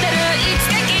鳴ってる、いつ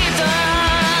かきっと。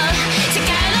世界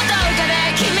のどこかで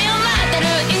君を待ってる、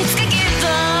いつかきっと。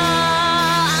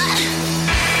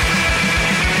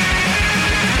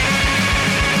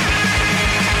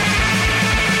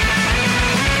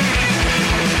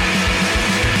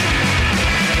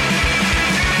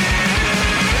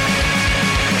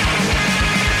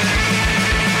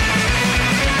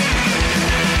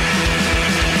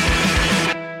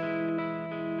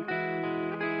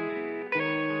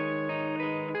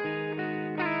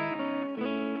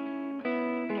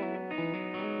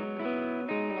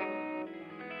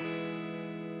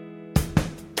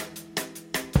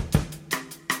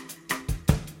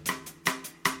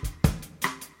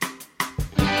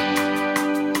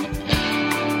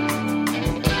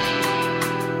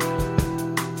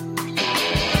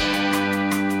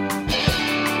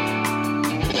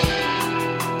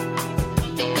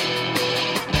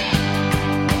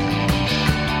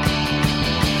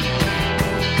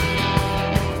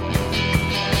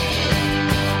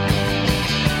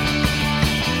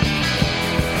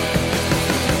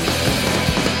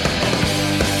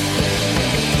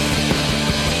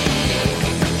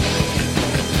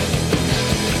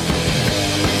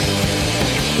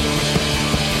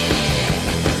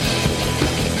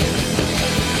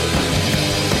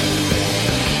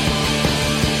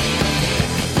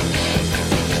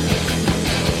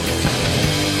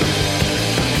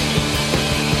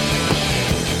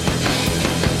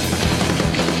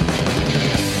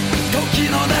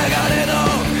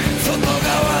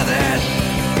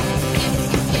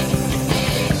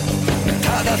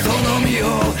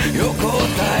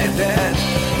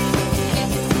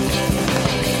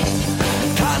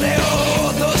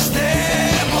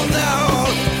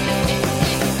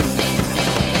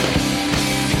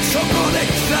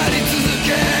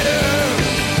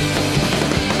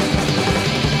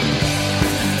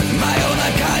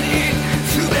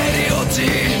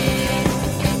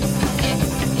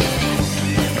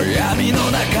闇の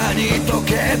中に溶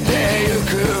けてゆ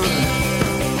く、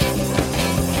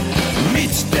満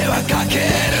ちてはかける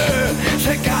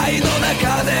世界の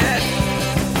中で、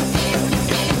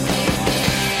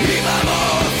今も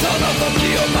その時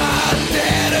を待って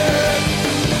る。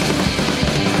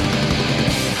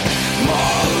もう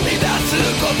生み出す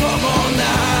こともな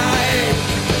い、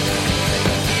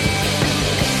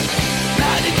何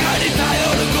かに頼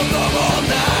ることも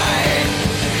ない、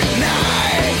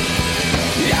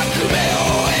役目を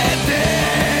終えて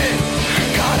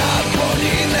空っぽに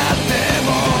なっても、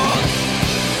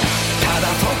ただ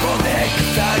そこで腐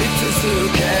り続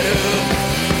ける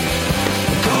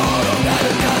転がる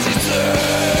果実。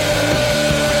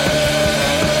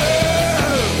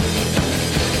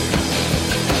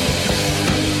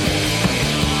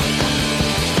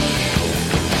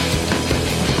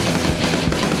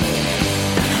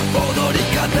踊り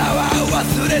方は忘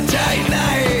れちゃいな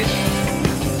い、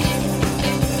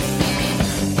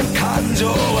感情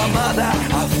はまだ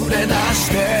溢れ出し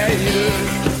ている。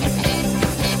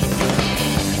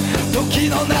時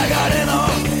の流れの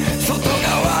外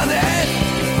側で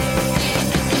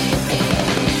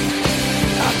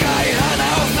赤い花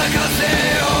を咲かせ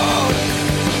よう、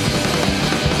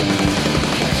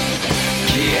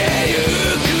消えゆ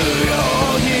くよ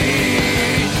うに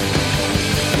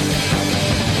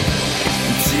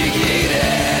ちぎれ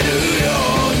るよ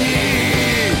うに、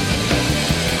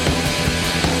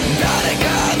誰か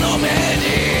の目に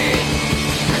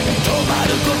止まる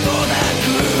ことなく、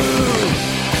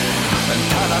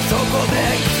ただそこで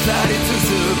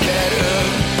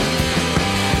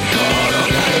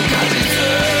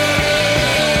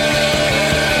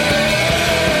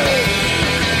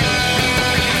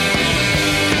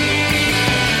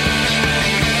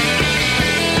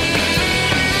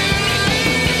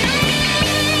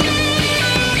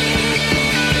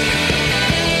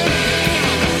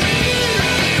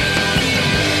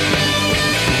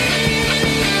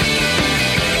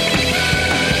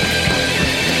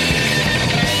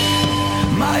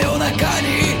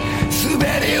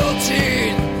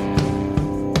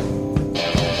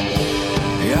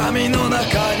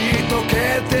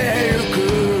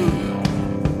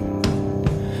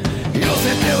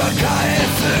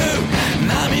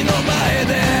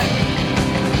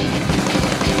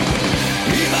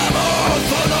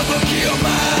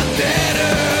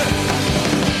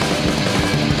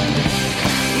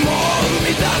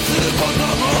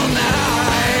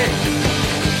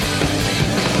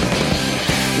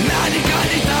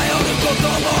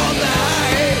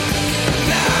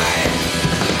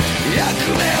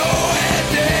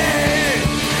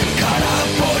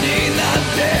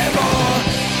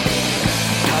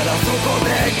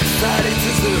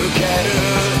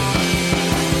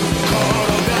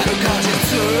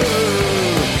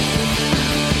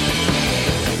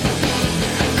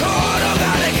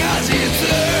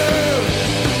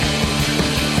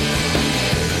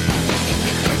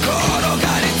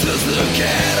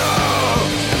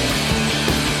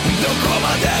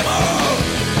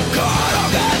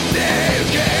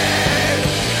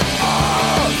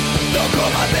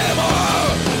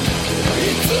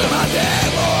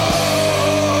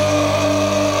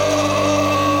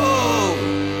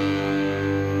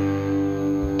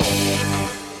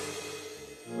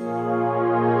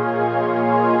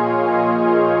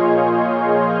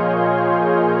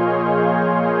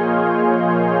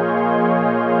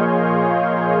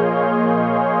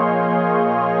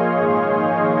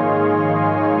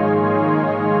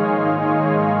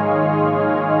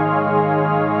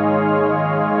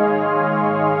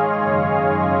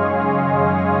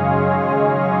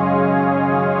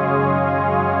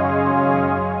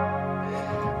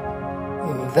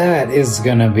that is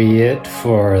gonna be it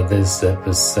for this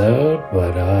episode,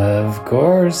 but of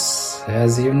course,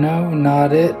 as you know,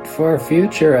 not it for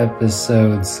future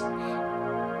episodes.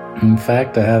 In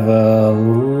fact, I have a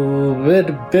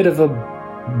bit of a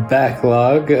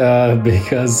backlog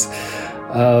because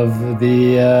of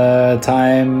the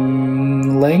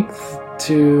time length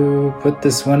to put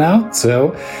this one out,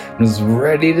 so I was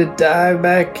ready to dive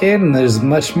back in. There's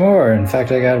much more. In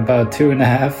fact, I got about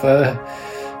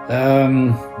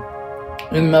 2.5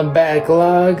 in my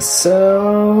backlog,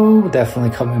 so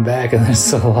definitely coming back, and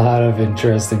there's a lot of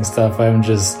interesting stuff. I'm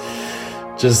just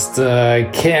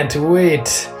can't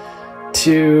wait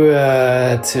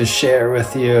to share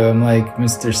with you. I'm like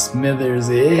Mr. Smithers,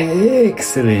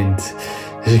 excellent.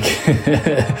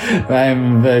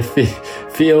 I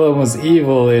feel almost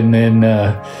evil in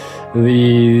the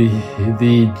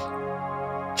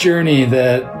journey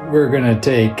that we're gonna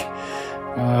take.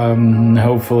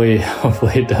 Hopefully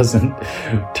it doesn't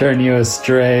turn you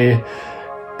astray.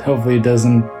 Hopefully it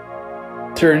doesn't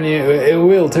turn you. It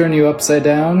will turn you upside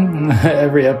down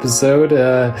every episode.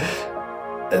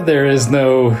 There is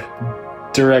no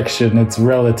direction. It's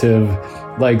relative.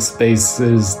 Like space,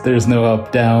 there's no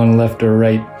up, down, left, or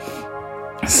right.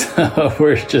 So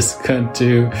we're just going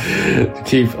to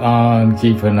keep on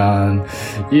keeping on.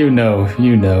 You know.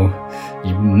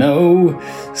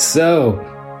 So,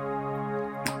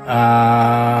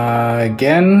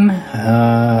 again,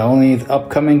 only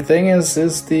upcoming thing is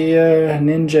the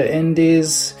Ninja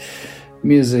Indies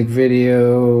Music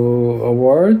Video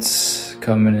Awards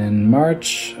coming in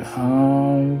March,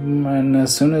 and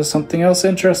as soon as something else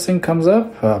interesting comes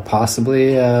up,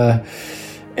 possibly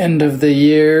end of the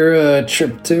year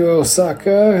trip to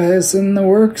Osaka is in the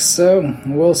works, so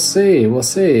we'll see.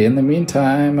 In the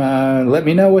meantime, let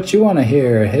me know what you want to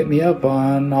hear. Hit me up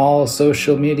on all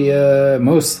social media,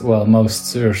 most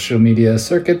social media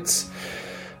circuits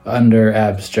under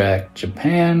Abstract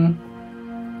Japan.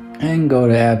 And go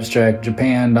to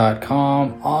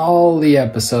abstractjapan.com. All the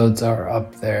episodes are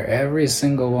up there, every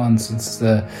single one since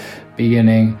the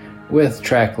beginning, with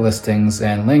track listings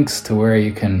and links to where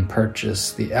you can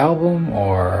purchase the album,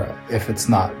 or if it's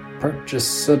not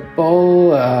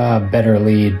purchasable, better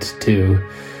lead to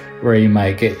where you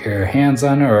might get your hands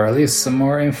on it, or at least some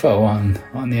more info on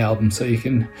the album, so you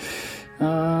can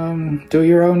do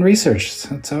your own research.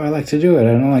 That's how I like to do it.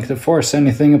 I don't like to force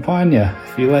anything upon you.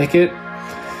 If you like it,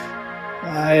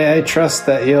 I trust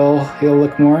that you'll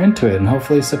look more into it and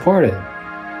hopefully support it.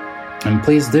 And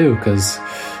please do, because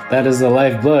that is the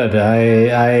lifeblood. I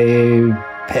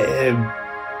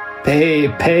pay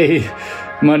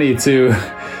money to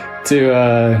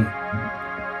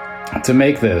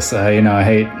make this. I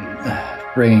hate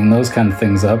bringing those kind of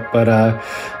things up, but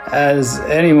as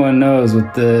anyone knows,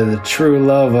 with the true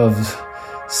love of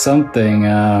something,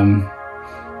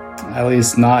 at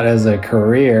least not as a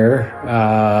career,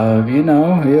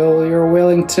 you're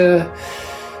willing to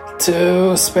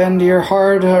spend your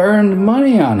hard-earned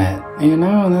money on it, and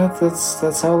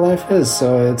that's how life is.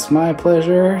 So it's my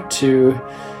pleasure to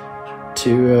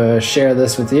share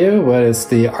this with you, but it's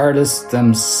the artists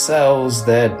themselves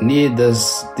that need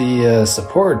the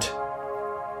support,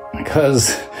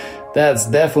 because that's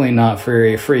definitely not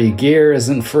free. Free gear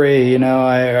isn't free.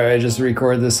 I just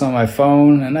record this on my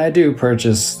phone, and I do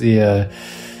purchase the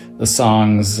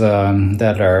songs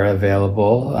that are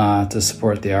available to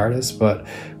support the artist, but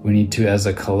we need to, as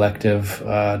a collective,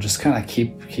 just kind of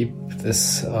keep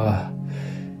this,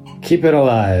 keep it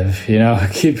alive,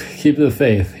 keep the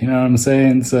faith, you know what I'm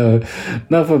saying? So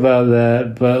enough about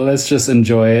that, but let's just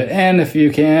enjoy it. And if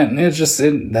you can't,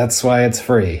 that's why it's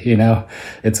free,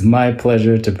 It's my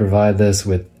pleasure to provide this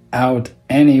without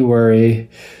any worry.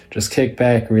 Just kick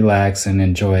back, relax, and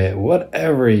enjoy it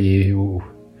whatever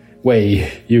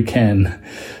way you can.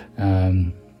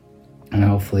 And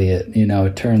hopefully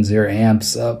it turns your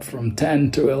amps up from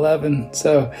 10 to 11.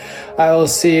 So I will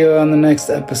see you on the next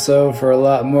episode for a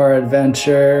lot more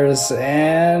adventures.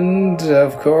 And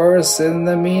of course, in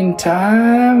the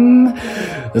meantime,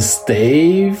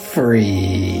 stay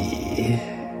free.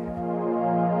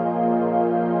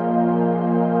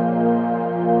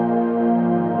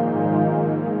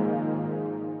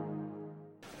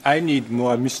 I need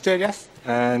more mysterious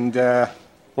and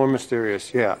more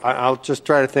mysterious. Yeah, I'll just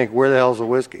try to think, where the hell's the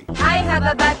whiskey? I have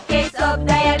a bad case of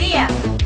diarrhea.